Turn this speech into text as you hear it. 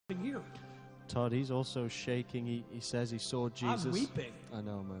here. Todd, he's also shaking. He says he saw Jesus. I'm weeping. I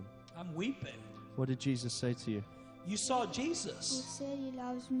know, man. I'm weeping. What did Jesus say to you? You saw He Jesus. said he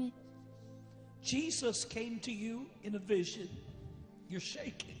loves me. Jesus came to you in a vision. You're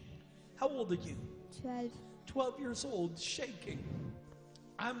shaking. How old are you? 12. 12 years old, shaking.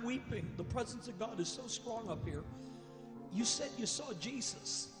 I'm weeping. The presence of God is so strong up here. You said you saw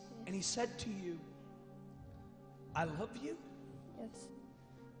Jesus, and he said to you, I love you. Yes.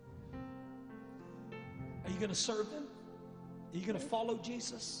 Are you going to serve him? Are you going to follow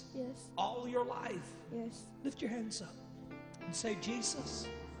Jesus Yes. all your life? Yes. Lift your hands up and say, Jesus,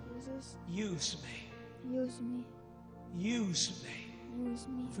 Jesus, use me. use me. Use me Use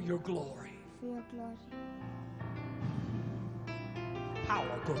me for your glory. for your glory.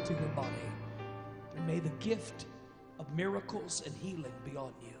 Power go through your body. And may the gift of miracles and healing be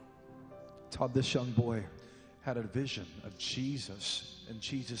on you. Todd, this young boy had a vision of Jesus, and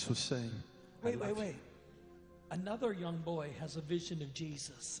Jesus was saying, Wait. Another young boy has a vision of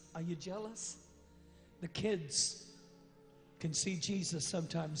Jesus. Are you jealous? The kids can see Jesus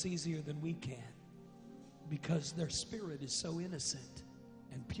sometimes easier than we can because their spirit is so innocent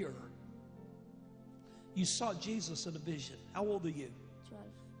and pure. You saw Jesus in a vision. How old are you? 12.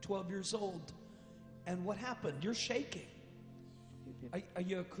 12 years old. And what happened? You're shaking. Are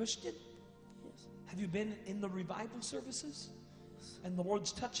you a Christian? Yes. Have you been in the revival services? And the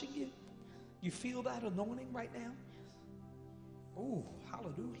Lord's touching you? You feel that anointing right now? Oh,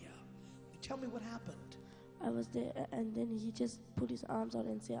 hallelujah. Tell me what happened. I was there, and then he just put his arms out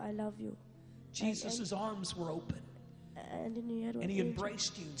and said, I love you. Jesus' arms were open. And then he had one And he angel,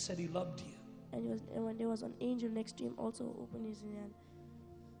 embraced you and said he loved you. and when there was an angel next to him, also opened his hand.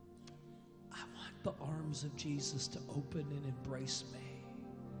 I want the arms of Jesus to open and embrace me.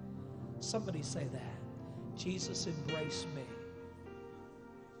 Somebody say that. Jesus, embrace me.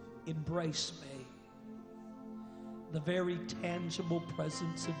 Embrace me. The very tangible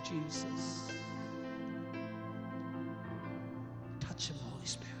presence of Jesus. Touch him, Holy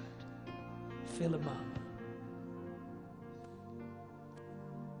Spirit. Fill him up.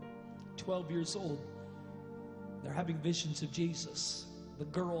 12 years old. They're having visions of Jesus. The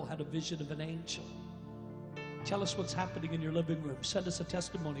girl had a vision of an angel. Tell us what's happening in your living room. Send us a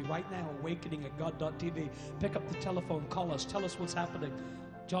testimony right now. Awakening at God.tv. Pick up the telephone. Call us. Tell us what's happening.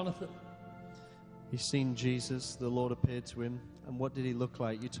 Jonathan. He's seen Jesus. The Lord appeared to him. And what did he look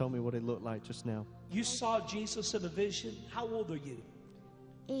like? You told me what he looked like just now. You saw Jesus in a vision. How old are you?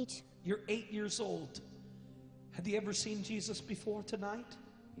 8. You're 8 years old. Have you ever seen Jesus before tonight?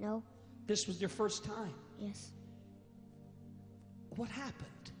 No. This was your first time. Yes. What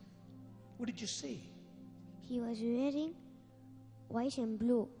happened? What did you see? He was wearing white and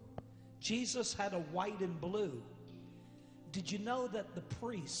blue. Jesus had a white and blue. Did you know that the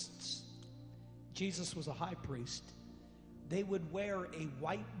priests, Jesus was a high priest, they would wear a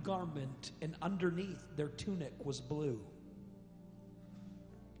white garment and underneath their tunic was blue?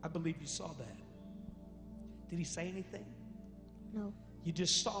 I believe you saw that. Did he say anything? No. You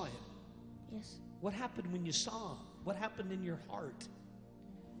just saw him. Yes. What happened when you saw him? What happened in your heart?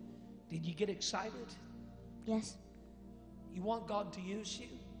 Did you get excited? Yes. You want God to use you?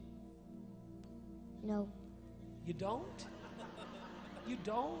 No. You don't? You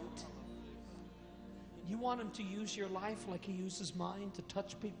don't? You want him to use your life like he uses mine to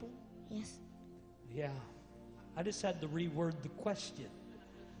touch people? Yes. Yeah. I just had to reword the question.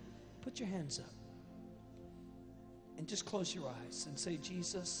 Put your hands up. And just close your eyes and say,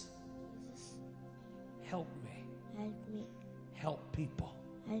 Jesus, help me. Help me. Help people.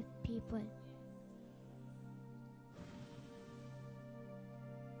 Help people.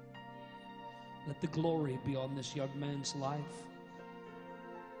 Let the glory be on this young man's life.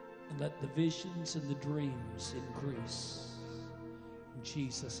 And let the visions and the dreams increase. In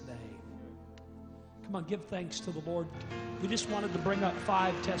Jesus' name. Come on, give thanks to the Lord. We just wanted to bring up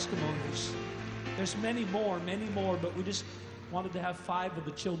 5 testimonies. There's many more, but we just wanted to have 5 of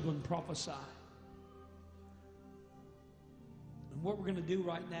the children prophesy. And what we're going to do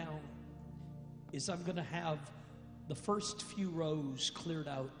right now is I'm going to have the first few rows cleared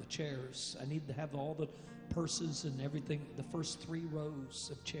out, the chairs. I need to have all the purses and everything, the first 3 rows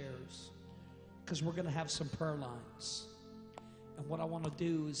of chairs, because we're going to have some prayer lines. And what I want to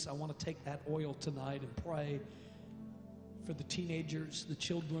do is I want to take that oil tonight and pray for the teenagers, the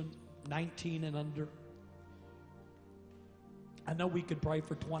children, 19 and under. I know we could pray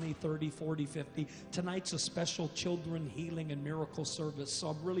for 20, 30, 40, 50. Tonight's a special children healing and miracle service, so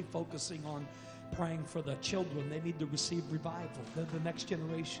I'm really focusing on praying for the children. They need to receive revival. They're the next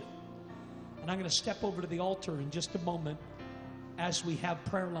generation. And I'm going to step over to the altar in just a moment. as we have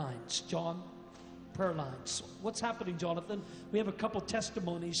prayer lines. John, prayer lines. What's happening, Jonathan? We have a couple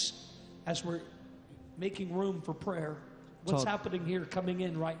testimonies as we're making room for prayer. What's Todd, happening here coming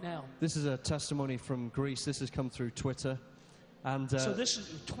in right now? This is a testimony from Greece. This has come through Twitter. And So this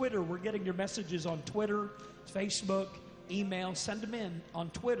is Twitter. We're getting your messages on Twitter, Facebook, email. Send them in on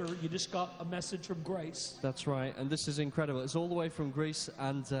Twitter. You just got a message from Grace. That's right. And this is incredible. It's all the way from Greece.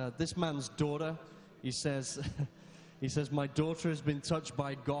 And this man's daughter, he says, he says, my daughter has been touched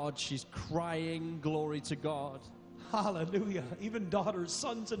by God. She's crying, glory to God. Hallelujah. Even daughters,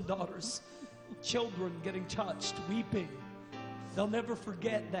 sons and daughters, children getting touched, weeping. They'll never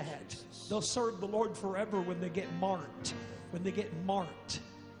forget that. They'll serve the Lord forever when they get marked. When they get marked.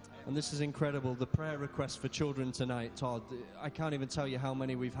 And this is incredible. The prayer requests for children tonight, Todd. I can't even tell you how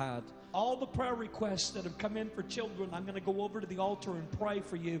many we've had. All the prayer requests that have come in for children, I'm going to go over to the altar and pray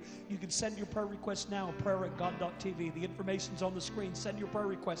for you. You can send your prayer requests now, prayer@god.tv. The information's on the screen. Send your prayer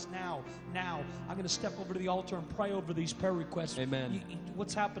requests now. Now. I'm going to step over to the altar and pray over these prayer requests. Amen.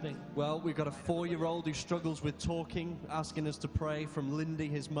 What's happening? Well, we've got a 4-year-old who struggles with talking, asking us to pray, from Lindy,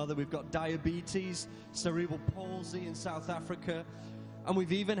 his mother. We've got diabetes, cerebral palsy in South Africa. And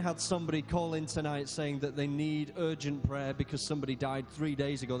we've even had somebody call in tonight saying that they need urgent prayer because somebody died 3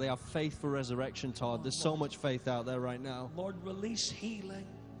 days ago. They have faith for resurrection, Todd. There's so much faith out there right now. Lord, release healing.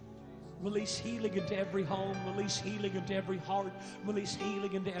 Release healing into every home. Release healing into every heart. Release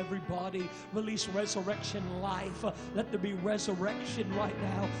healing into every body. Release resurrection life. Let there be resurrection right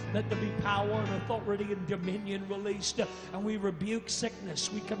now. Let there be power and authority and dominion released. And we rebuke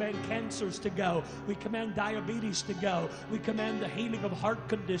sickness. We command cancers to go. We command diabetes to go. We command the healing of heart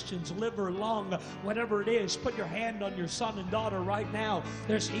conditions, liver, lung, whatever it is. Put your hand on your son and daughter right now.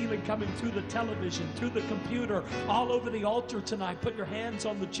 There's healing coming through the television, through the computer, all over the altar tonight. Put your hands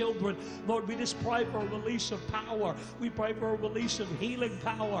on the children. Lord, we just pray for a release of power. We pray for a release of healing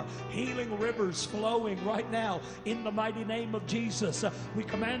power, healing rivers flowing right now in the mighty name of Jesus. We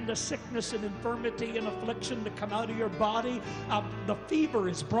command the sickness and infirmity and affliction to come out of your body. The fever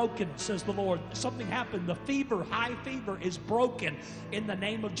is broken, says the Lord. Something happened. The fever, high fever, is broken in the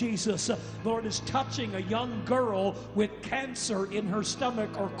name of Jesus. Lord is touching a young girl with cancer in her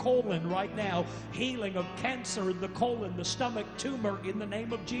stomach or colon right now. Healing of cancer in the colon, the stomach tumor in the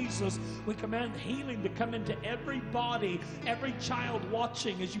name of Jesus. We command healing to come into every body, every child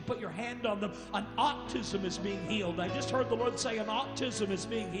watching as you put your hand on them. An autism is being healed. I just heard the Lord say an autism is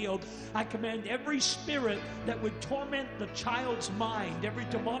being healed. I command every spirit that would torment the child's mind, every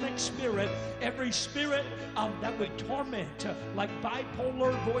demonic spirit, every spirit that would torment, like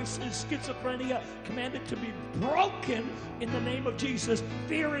bipolar voices, schizophrenia, command it to be broken in the name of Jesus.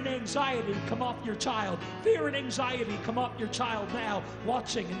 Fear and anxiety come off your child. Fear and anxiety come off your child now,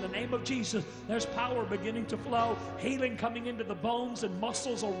 watching in the name of Jesus. There's power beginning to flow, healing coming into the bones and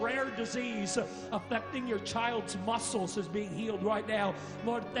muscles. A rare disease affecting your child's muscles is being healed right now.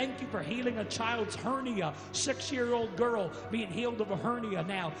 Lord, thank you for healing a child's hernia. 6-year-old girl being healed of a hernia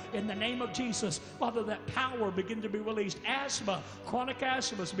now in the name of Jesus. Father, that power begin to be released. Asthma, chronic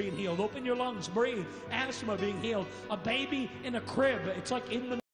asthma is being healed. Open your lungs, breathe. Asthma being healed. A baby in a crib. It's like in the